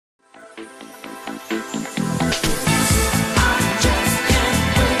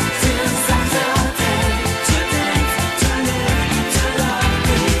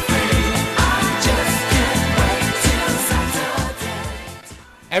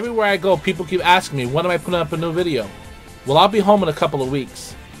Everywhere I go, people keep asking me, when am I putting up a new video? Well, I'll be home in a couple of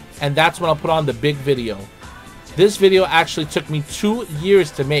weeks, and that's when I'll put on the big video. This video actually took me 2 years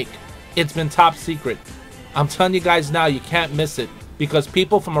to make. It's been top secret. I'm telling you guys now, you can't miss it, because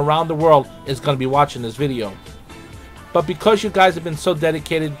people from around the world is going to be watching this video. But because you guys have been so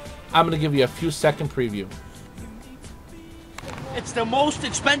dedicated, I'm going to give you a few second preview. It's the most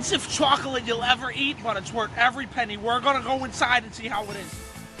expensive chocolate you'll ever eat, but it's worth every penny. We're going to go inside and see how it is.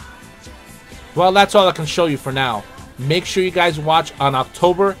 Well, that's all I can show you for now. Make sure you guys watch on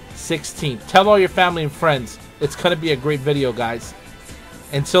October 16th. Tell all your family and friends. It's going to be a great video, guys.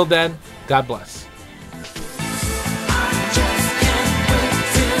 Until then, God bless.